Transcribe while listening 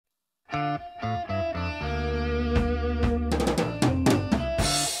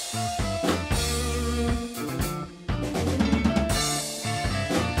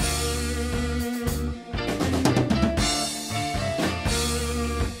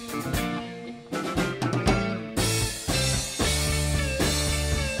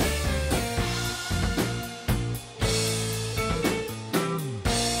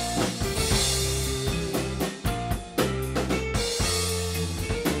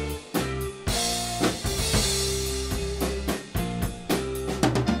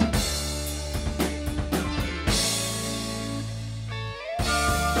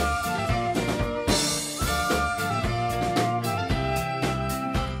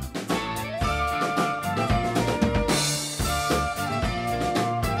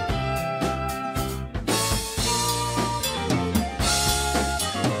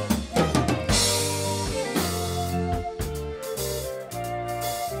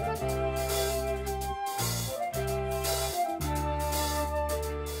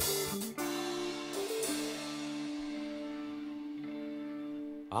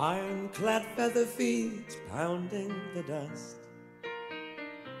Ironclad feather feet pounding the dust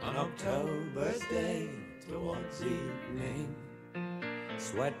on October's day towards evening.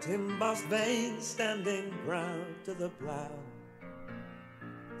 Sweat embossed veins standing proud to the plow.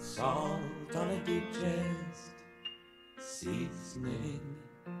 Salt on a deep chest, seasoning.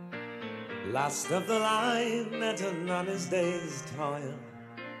 Last of the line at an honest day's toil,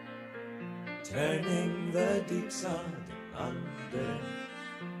 turning the deep sod under.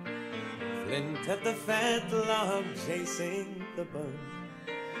 Flint at the fetlock chasing the bone.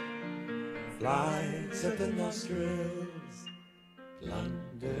 Flies at the nostrils,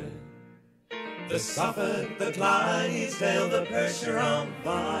 plunder. The Suffolk, the Clydesdale, the Percheron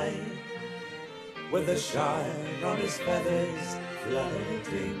vine, with the Shire on his feathers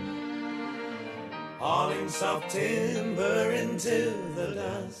floating, hauling soft timber into the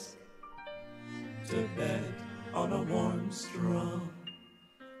dusk, to bed on a warm straw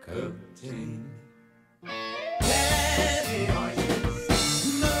coating. Heavy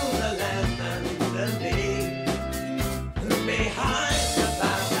horses move the land and the lead, behind the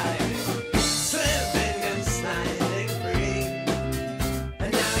bow, slipping and sliding free.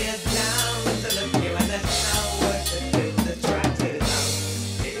 And now you're down to the view, and there's no work to do. The tractor out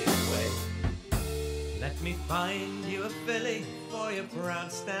his way. Let me find you a filly for your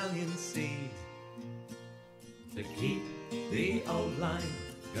proud stallion seed, to keep the old line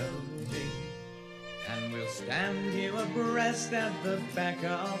going, and we'll stand you abreast at the back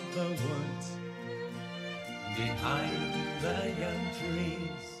of the woods, behind the young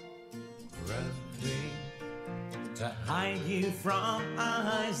trees growing, to hide you from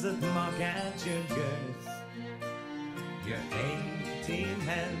eyes that mock at your girth, your 18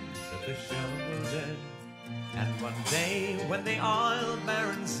 hands at the shoulder. And one day when the oil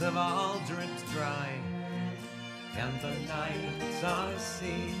barons have all dripped dry, and the nights are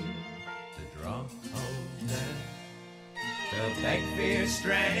seen to draw colder, they'll beg for your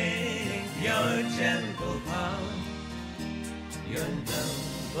strength, your gentle power, your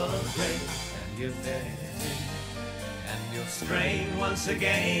noble grace and your faith, and you'll strain once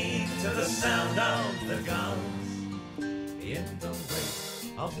again to the sound of the guns in the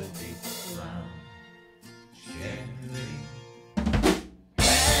wake of the deep ground, sharing.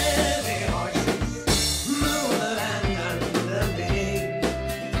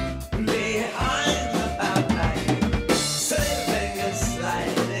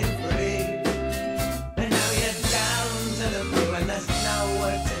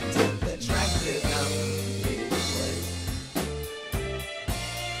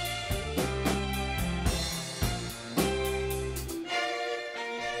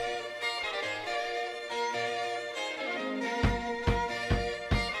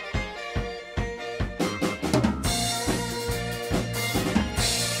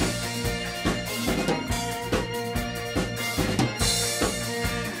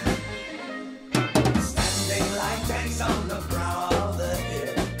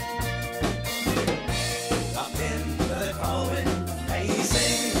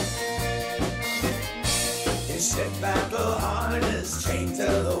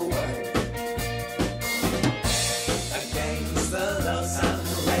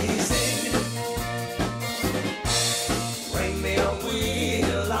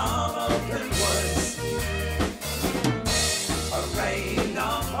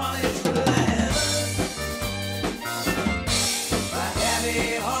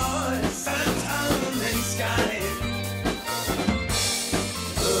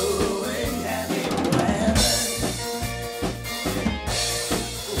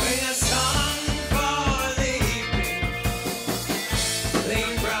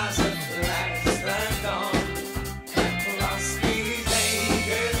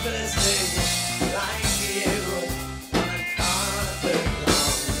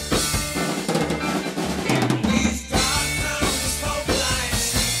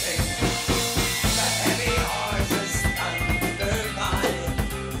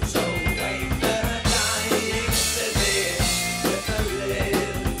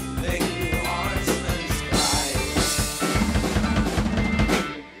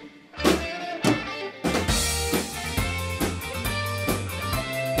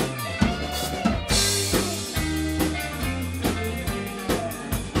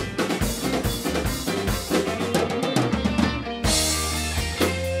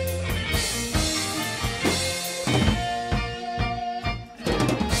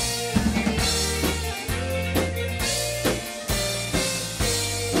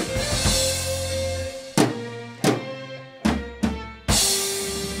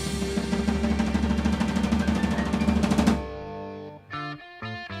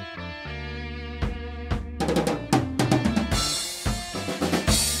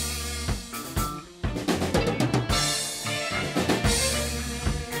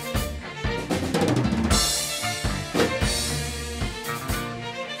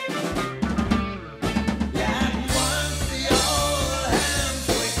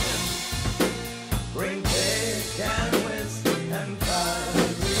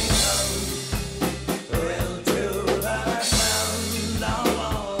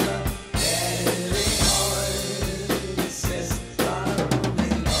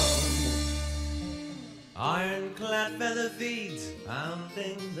 feather feet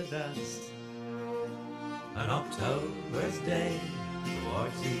pounding the dust. An October's day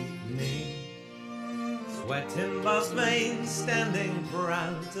towards evening, sweat in boss veins, standing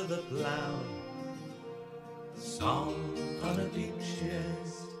proud to the plough. Song on a deep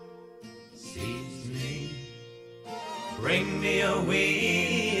chest, seasoning. Bring me a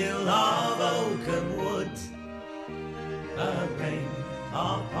wheel of oaken wood, a ring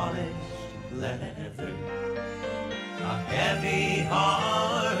of polished leather, a heavy heart